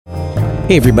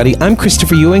Hey everybody, I'm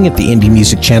Christopher Ewing at the Indie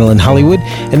Music Channel in Hollywood,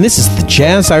 and this is the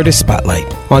Jazz Artist Spotlight.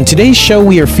 On today's show,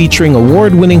 we are featuring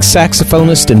award-winning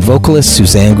saxophonist and vocalist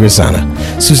Suzanne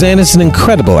Grisana. Suzanne is an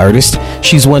incredible artist.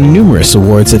 She's won numerous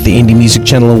awards at the Indie Music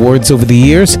Channel Awards over the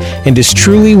years, and is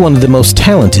truly one of the most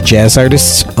talented jazz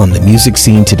artists on the music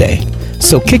scene today.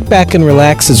 So kick back and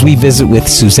relax as we visit with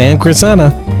Suzanne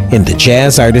Grisana in the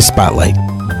Jazz Artist Spotlight.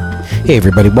 Hey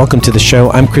everybody, welcome to the show.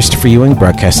 I'm Christopher Ewing,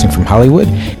 broadcasting from Hollywood,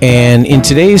 and in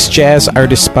today's Jazz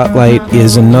Artist Spotlight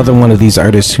is another one of these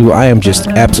artists who I am just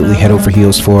absolutely head over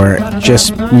heels for,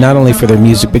 just not only for their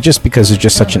music, but just because they're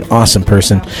just such an awesome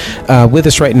person. With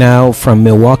us right now from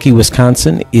Milwaukee,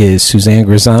 Wisconsin is Suzanne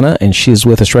Grisana, and she is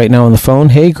with us right now on the phone.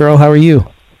 Hey girl, how are you?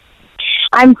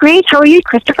 I'm great. How are you,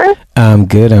 Christopher? I'm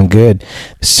good.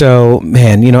 So,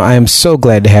 man, I am so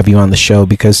glad to have you on the show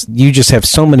because you just have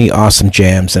so many awesome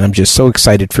jams, and I'm just so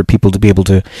excited for people to be able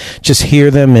to just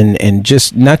hear them and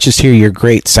just not just hear your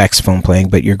great saxophone playing,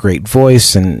 but your great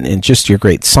voice and just your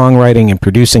great songwriting and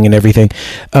producing and everything.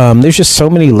 There's just so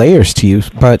many layers to you,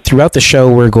 but throughout the show,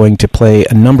 we're going to play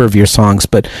a number of your songs.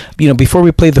 But, before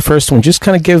we play the first one, just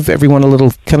kind of give everyone a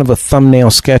little kind of a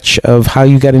thumbnail sketch of how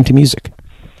you got into music.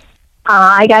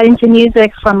 I got into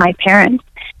music from my parents.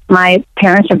 My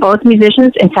parents are both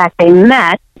musicians. In fact, they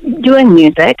met doing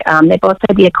music. They both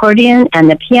played the accordion and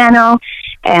the piano,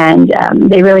 and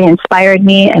they really inspired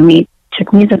me, and we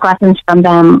took music lessons from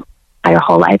them our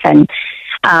whole life. And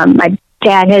my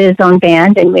dad had his own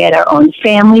band, and we had our own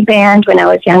family band when I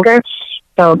was younger.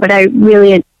 But I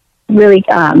really was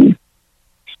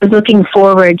looking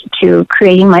forward to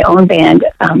creating my own band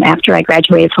after I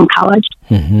graduated from college.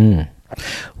 Mm-hmm.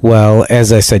 Well,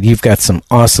 as I said, you've got some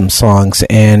awesome songs,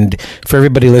 and for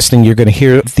everybody listening, you're going to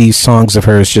hear these songs of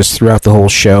hers just throughout the whole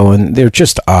show, and they're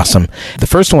just awesome. The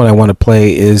first one I want to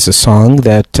play is a song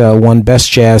that won Best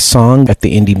Jazz Song at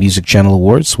the Indie Music Channel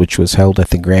Awards, which was held at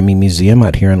the Grammy Museum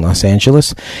out here in Los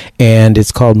Angeles, and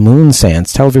it's called Moon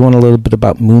Sands. Tell everyone a little bit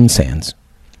about Moon Sands.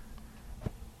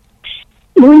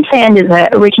 Moon Sand is an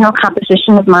original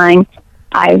composition of mine.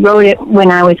 I wrote it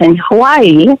when I was in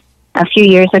Hawaii a few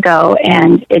years ago,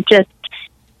 and it just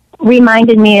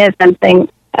reminded me of something.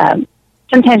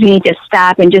 Sometimes we need to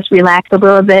stop and just relax a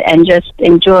little bit and just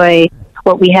enjoy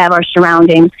what we have, our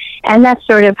surroundings, and that's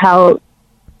sort of how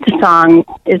the song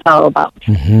is all about.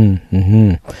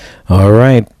 All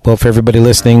right. Well, for everybody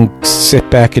listening, sit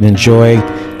back and enjoy.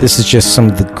 This is just some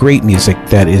of the great music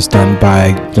that is done by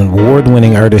an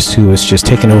award-winning artist who has just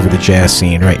taken over the jazz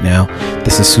scene right now.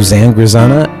 This is Suzanne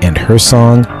Grisana and her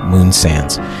song, Moon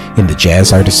Sands, in the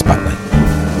Jazz Artist Spotlight.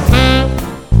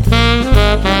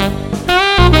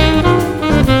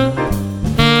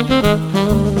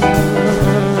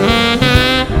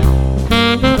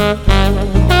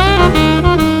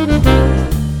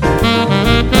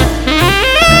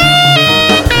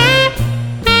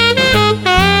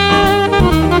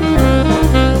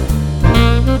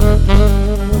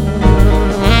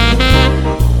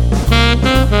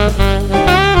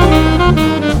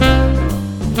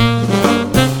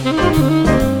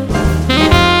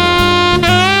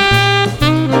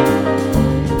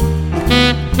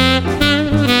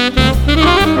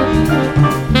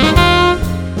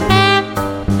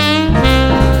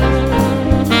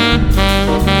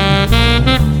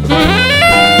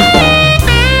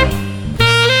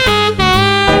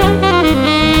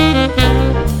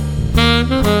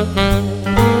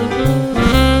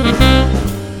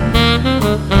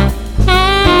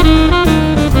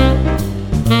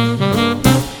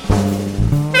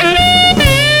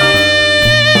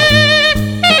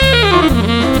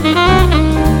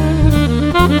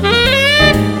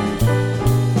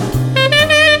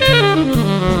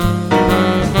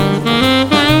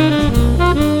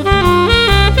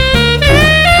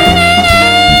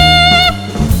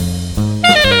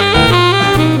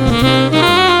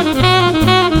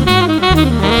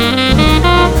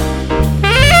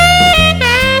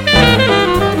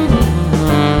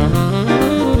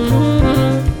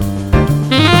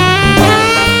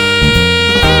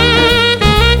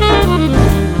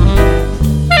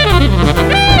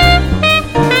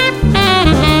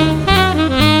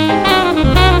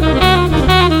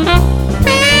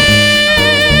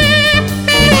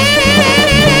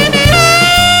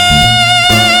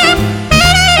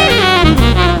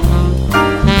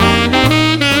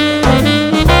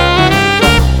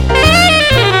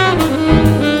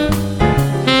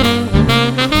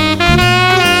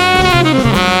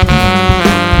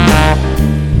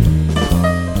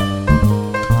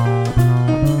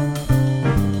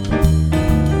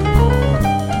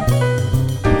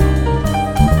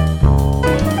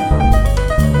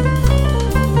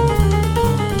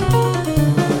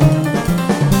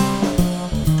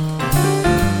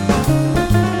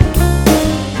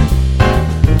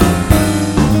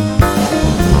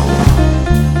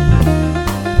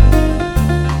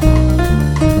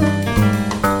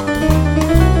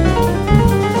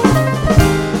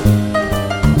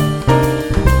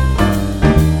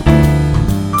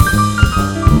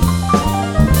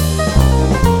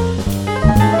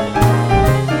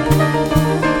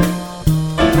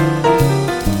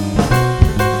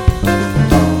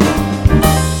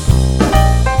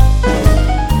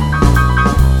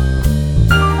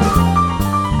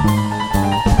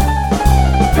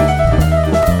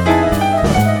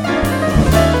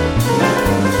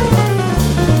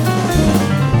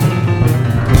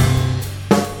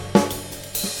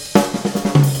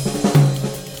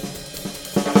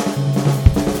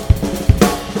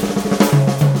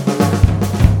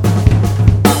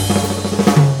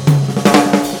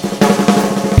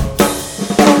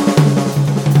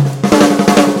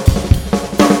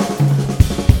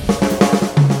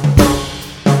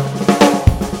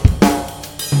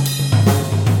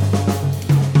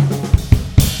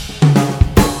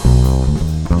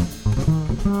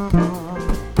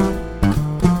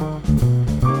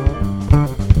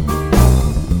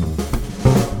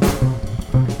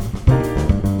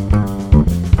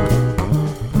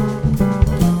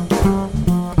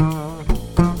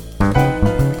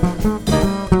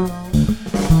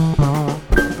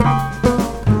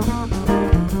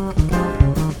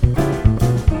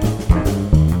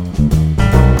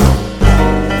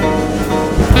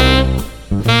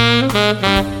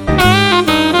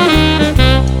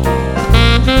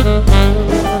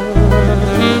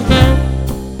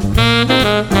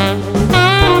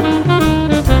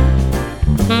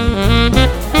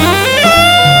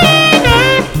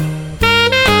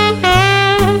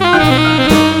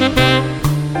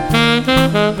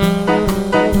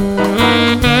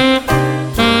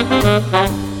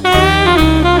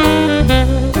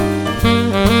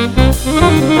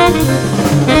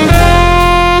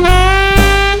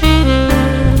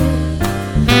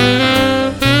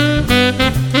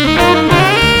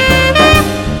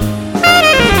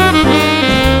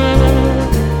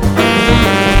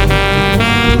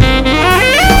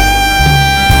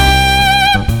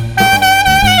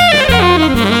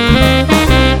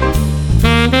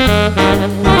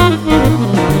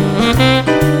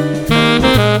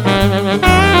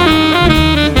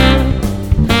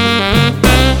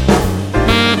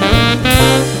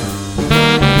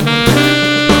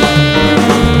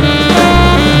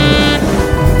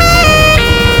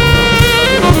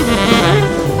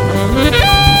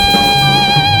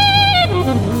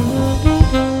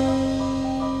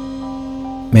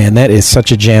 man, that is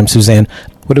such a jam, Suzanne.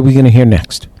 What are we going to hear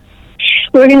next?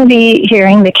 We're going to be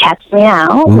hearing The Cat's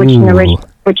Meow,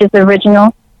 which is the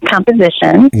original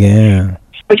composition. Yeah.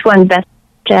 Which won Best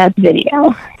Jazz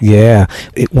Video. Yeah.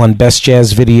 It won Best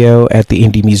Jazz Video at the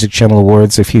Indie Music Channel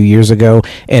Awards a few years ago,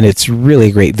 and it's really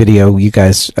a great video. You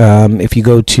guys, if you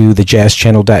go to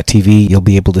thejazzchannel.tv, you'll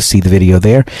be able to see the video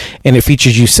there, and it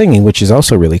features you singing, which is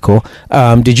also really cool.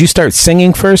 Did you start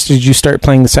singing first, or did you start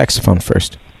playing the saxophone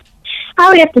first? I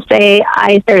would have to say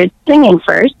I started singing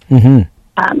first. Mm-hmm.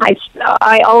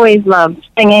 I always loved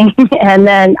singing, and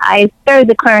then I started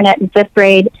the clarinet in 5th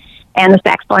grade and the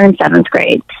saxophone in 7th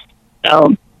grade.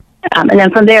 So, and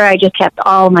then from there, I just kept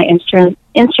all my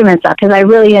instruments up because I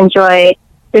really enjoy.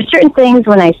 There's certain things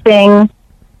when I sing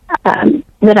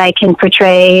that I can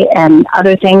portray, and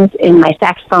other things in my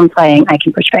saxophone playing I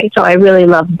can portray. So I really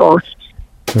love both.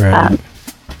 Right.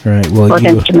 Right. Well, both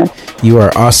instruments. You are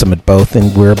awesome at both,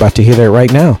 and we're about to hear that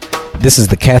right now. This is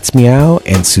The Cat's Meow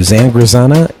and Suzanne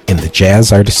Grzana in the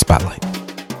Jazz Artist Spotlight.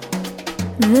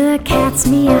 The cat's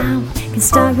meow can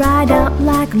start right out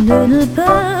like a little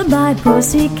bird by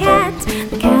pussycat.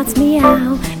 The cat's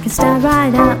meow can start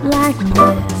right out like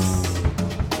this.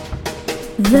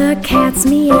 The cat's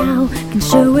meow can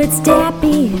show its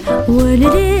dappy when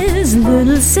it is a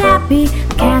little sappy.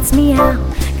 The cat's meow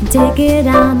can take it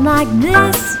on like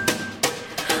this.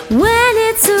 When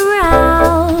it's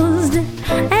aroused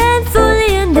and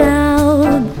fully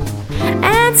endowed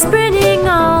and sprinting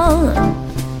all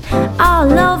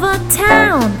over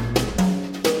town,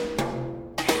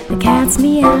 the cat's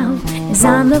meow is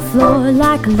on the floor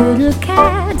like a little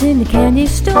cat in the candy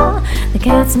store. The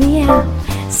cat's meow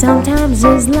sometimes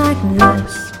is like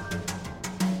this.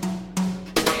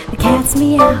 The cat's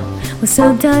meow will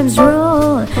sometimes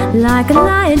roar like a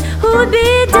lion who would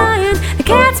be dying. The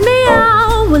cat's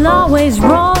meow will always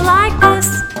roar like this.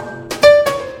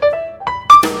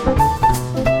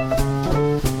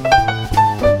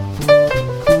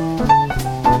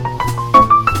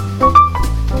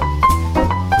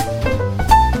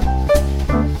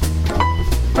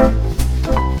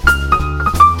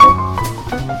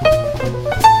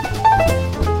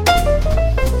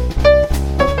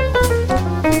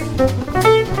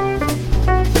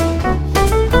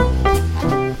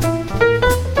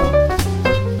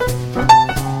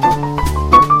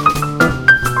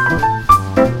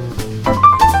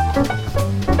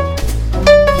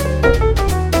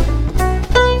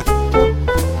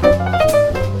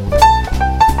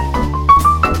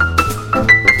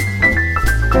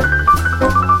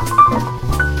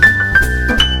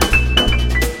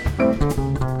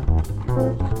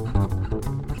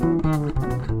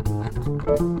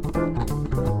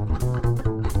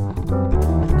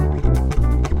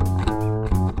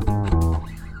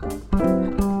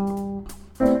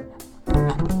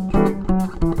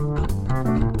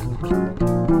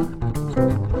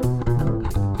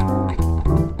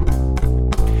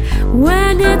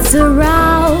 When it's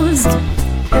aroused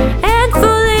and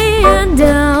fully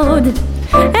endowed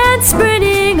and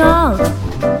sprinting all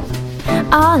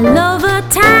over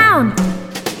town,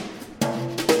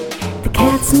 the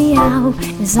cat's meow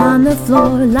is on the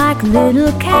floor like a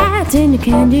little cat in a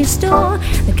candy store.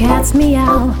 The cat's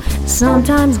meow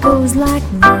sometimes goes like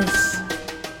this.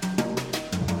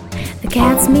 The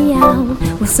cat's meow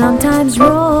will sometimes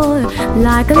roar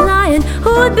like a lion who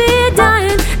would be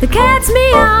dying. The cat's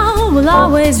meow will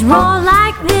always roar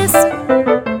like this.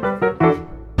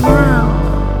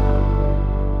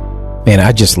 Man,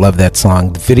 I just love that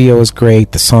song. The video is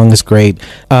great. The song is great.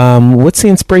 What's the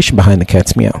inspiration behind the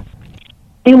cat's meow?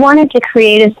 We wanted to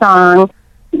create a song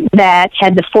that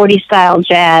had the 40s style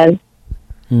jazz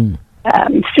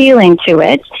feeling to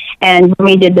it. And when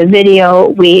we did the video,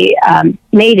 we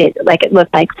made it like it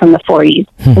looked like from the 40s,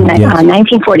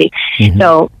 1940s. Mm-hmm.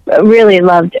 So really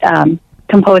loved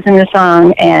composing the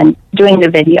song and doing the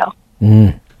video.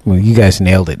 Well, you guys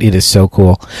nailed it. It is so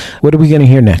cool. What are we going to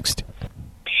hear next?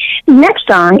 Next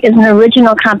song is an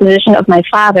original composition of my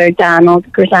father, Donald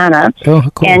Grzana. Oh,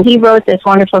 cool. And he wrote this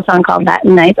wonderful song called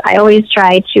Latin Nights. I always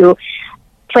try to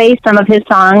play some of his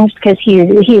songs because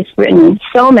he's written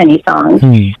so many songs.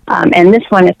 And this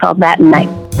one is called Latin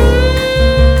Nights.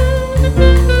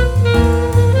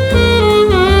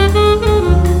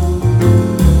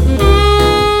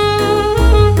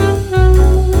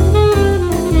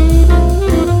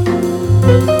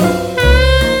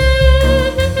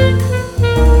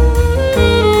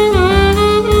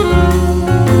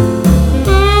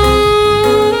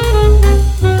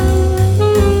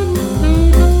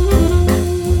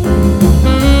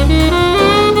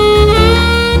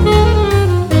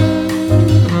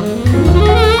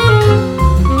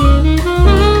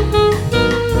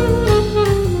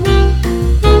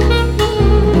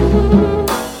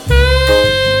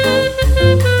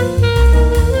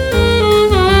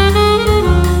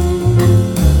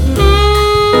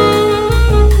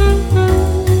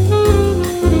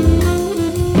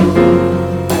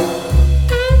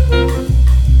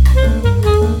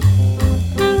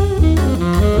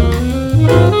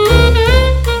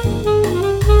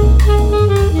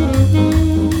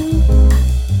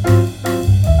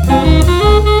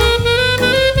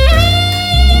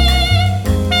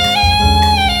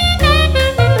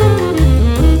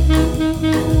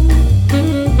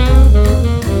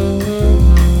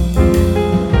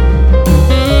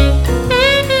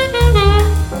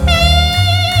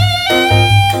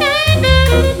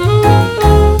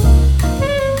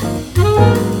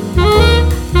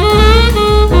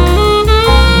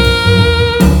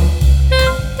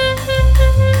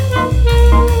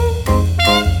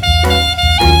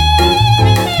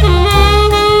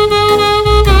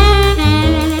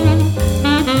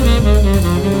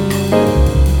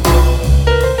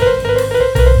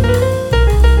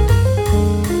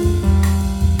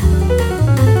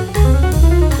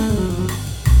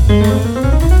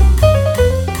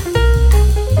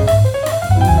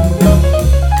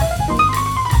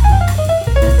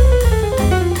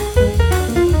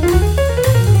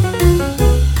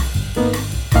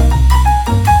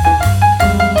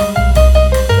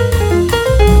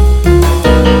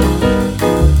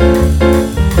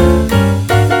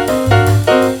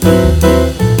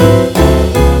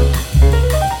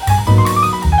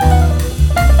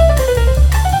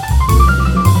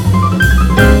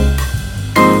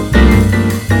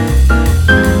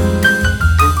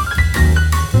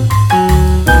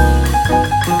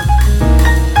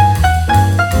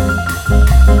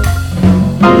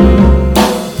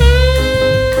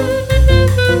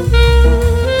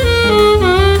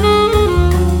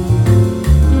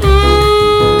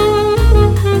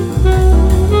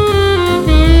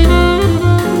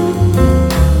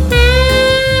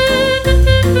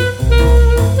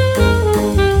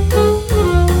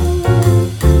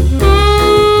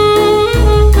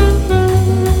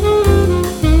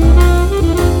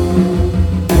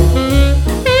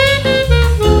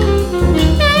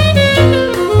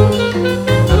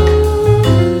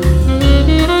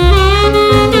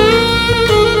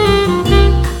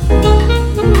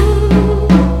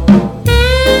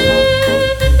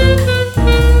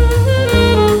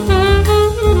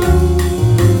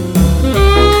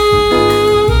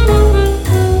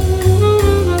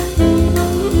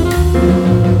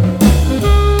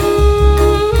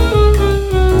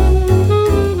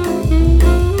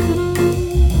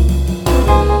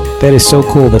 That is so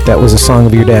cool that was a song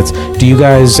of your dad's. Do you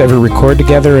guys ever record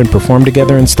together and perform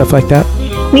together and stuff like that?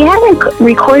 We haven't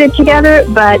recorded together,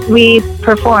 but we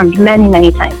performed many,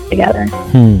 many times together.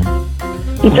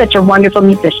 He's such a wonderful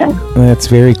musician. That's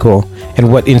very cool.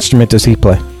 And what instrument does he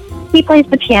play? He plays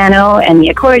the piano and the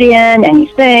accordion, and he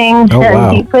sings,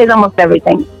 and he plays almost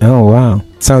everything. Oh, wow.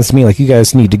 Sounds to me like you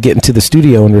guys need to get into the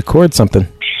studio and record something.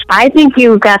 I think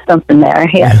you got something there,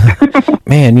 yeah.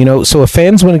 Man, so if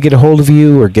fans want to get a hold of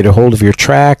you or get a hold of your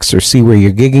tracks or see where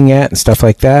you're gigging at and stuff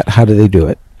like that, how do they do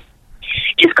it?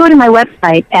 Just go to my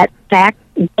website at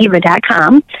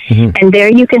saxdiva.com, and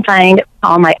there you can find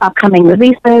all my upcoming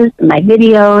releases, my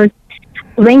videos,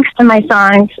 links to my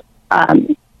songs,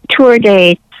 tour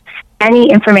dates,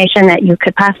 any information that you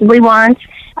could possibly want.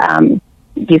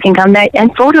 You can come there, and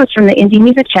photos from the Indie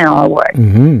Music Channel Award.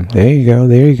 There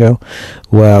you go.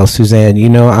 Well, Suzanne,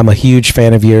 I'm a huge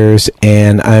fan of yours,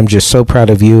 and I'm just so proud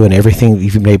of you and everything that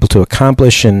you've been able to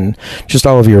accomplish and just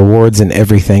all of your awards and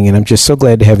everything. And I'm just so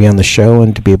glad to have you on the show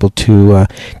and to be able to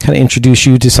kind of introduce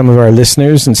you to some of our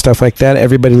listeners and stuff like that.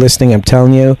 Everybody listening, I'm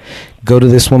telling you, go to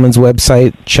this woman's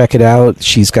website, check it out.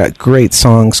 She's got great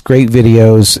songs, great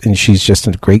videos, and she's just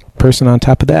a great person on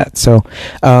top of that. So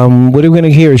what are we going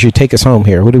to hear as you take us home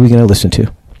here? What are we going to listen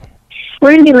to?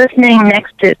 We're going to be listening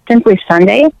next to Simply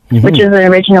Sunday, which is an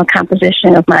original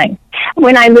composition of mine.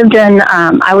 When I lived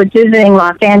I was visiting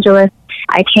Los Angeles,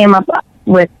 I came up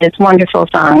with this wonderful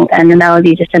song and the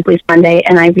melody to Simply Sunday,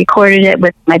 and I recorded it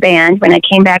with my band when I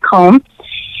came back home.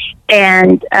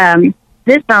 And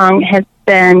this song has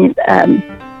been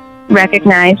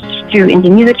recognized through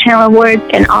Indie Music Channel Awards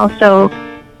and also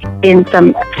in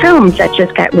some films that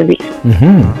just got released.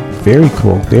 Very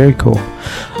cool, very cool.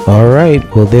 All right,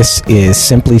 well, this is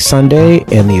Simply Sunday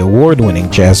and the award-winning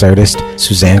jazz artist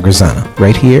Suzanne Grisana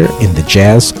right here in the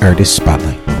Jazz Artist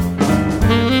Spotlight.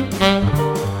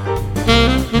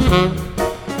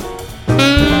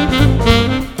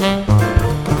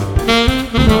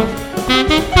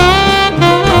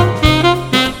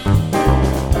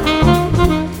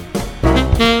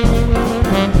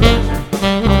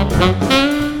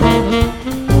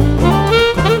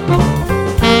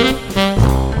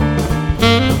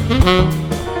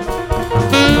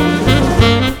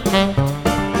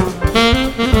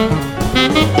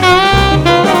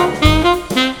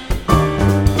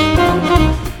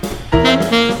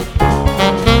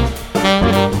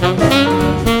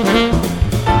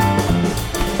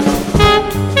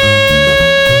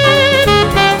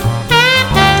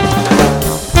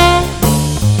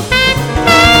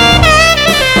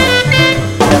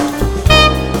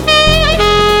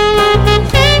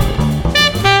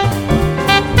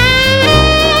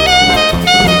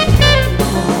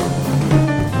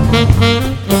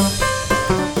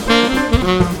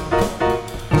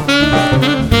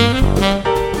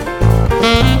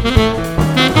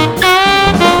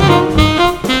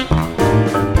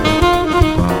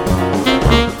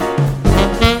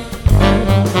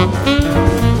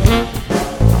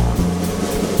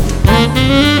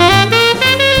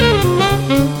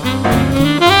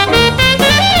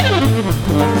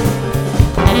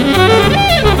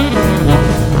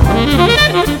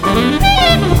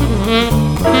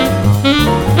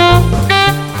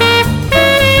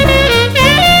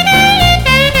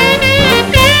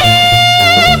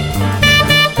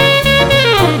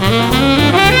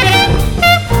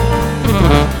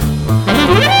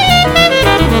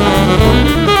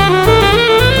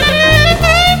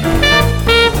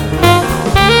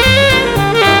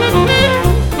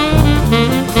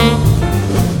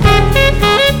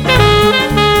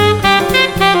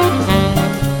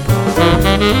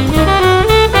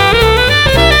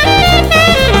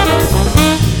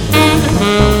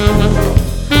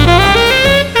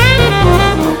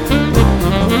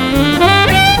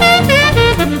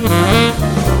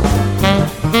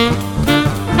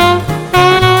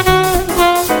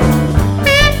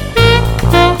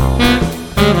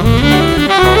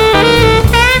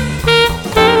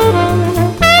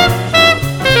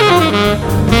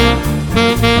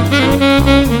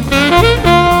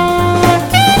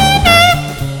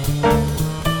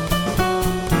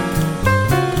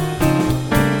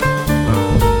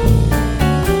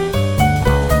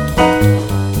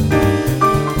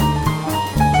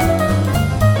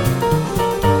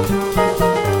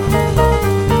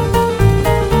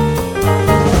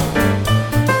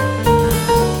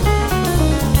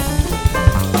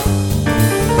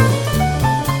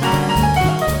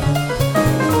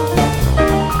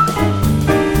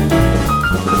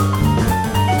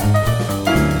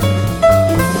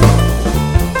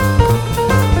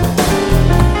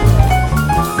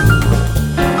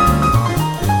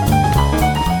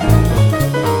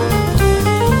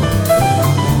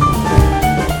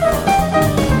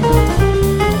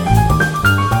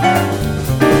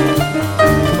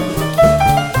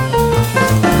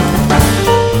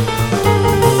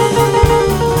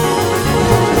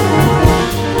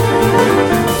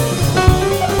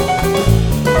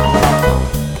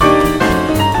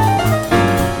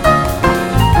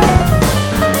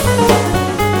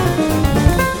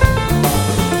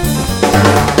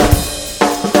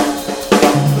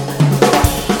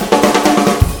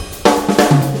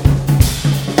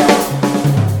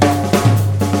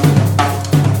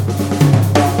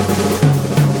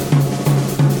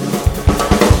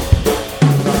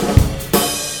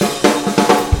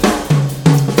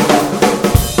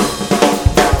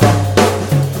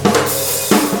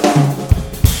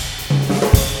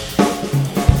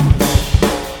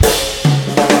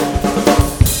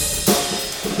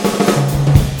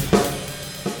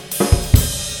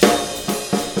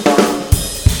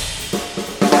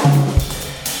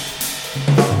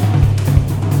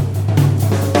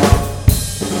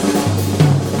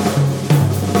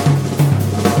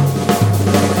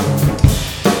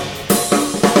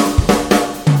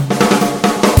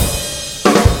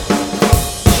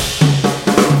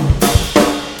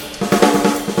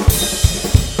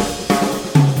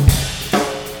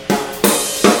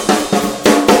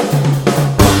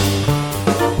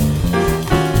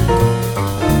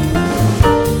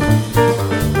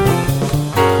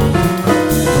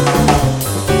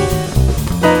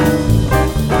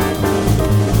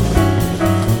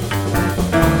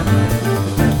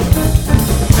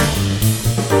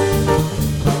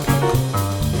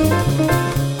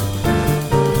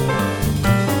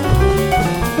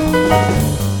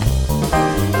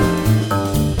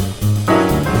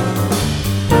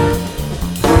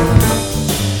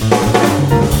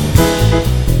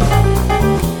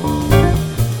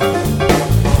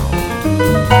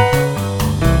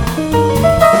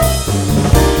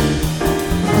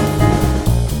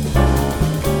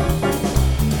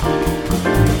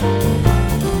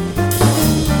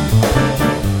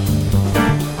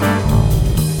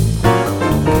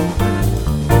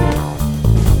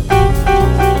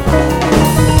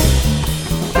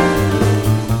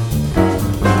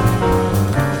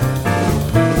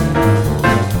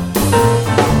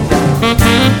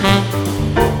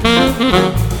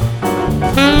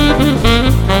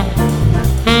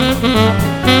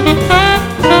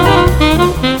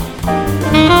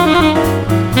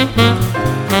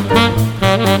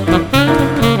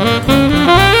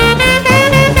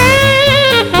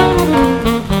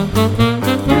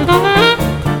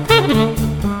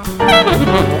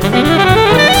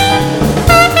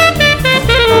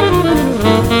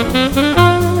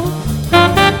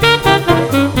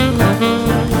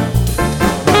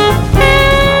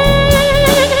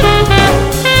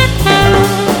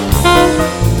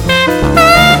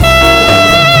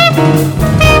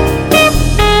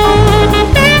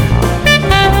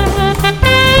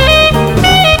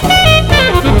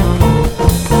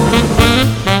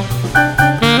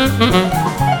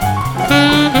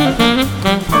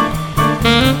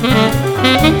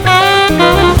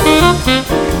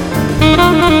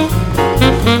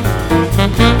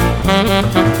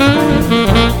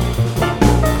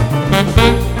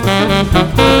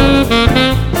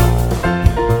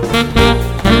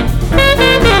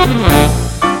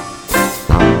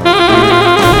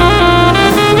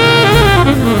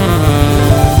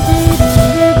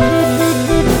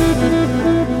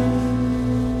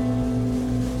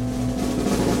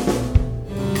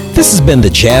 has been the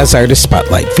Jazz Artist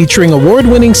Spotlight, featuring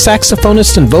award-winning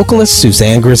saxophonist and vocalist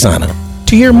Suzanne Grisana.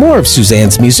 To hear more of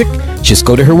Suzanne's music, just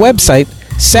go to her website,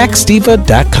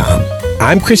 saxdiva.com.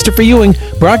 I'm Christopher Ewing,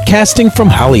 broadcasting from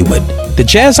Hollywood. The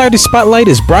Jazz Artist Spotlight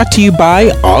is brought to you by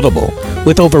Audible.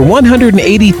 With over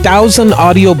 180,000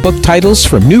 audiobook titles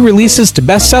from new releases to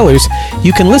bestsellers,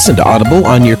 you can listen to Audible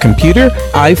on your computer,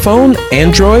 iPhone,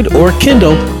 Android, or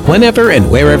Kindle whenever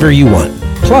and wherever you want.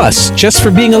 Plus, just for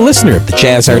being a listener of the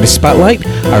Jazz Artist Spotlight,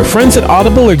 our friends at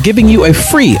Audible are giving you a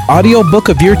free audiobook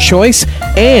of your choice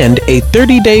and a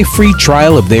 30-day free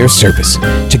trial of their service.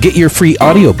 To get your free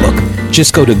audiobook,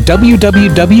 just go to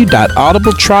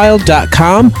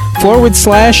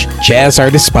www.audibletrial.com/Jazz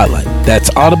Artist Spotlight.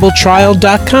 That's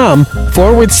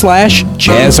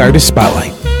audibletrial.com/Jazz Artist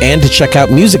Spotlight. And to check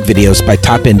out music videos by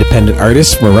top independent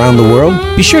artists from around the world,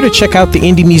 be sure to check out the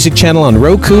Indie Music Channel on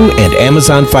Roku and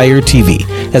Amazon Fire TV,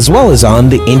 as well as on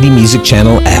the Indie Music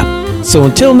Channel app. So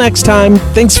until next time,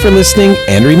 thanks for listening,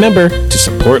 and remember to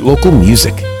support local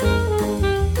music.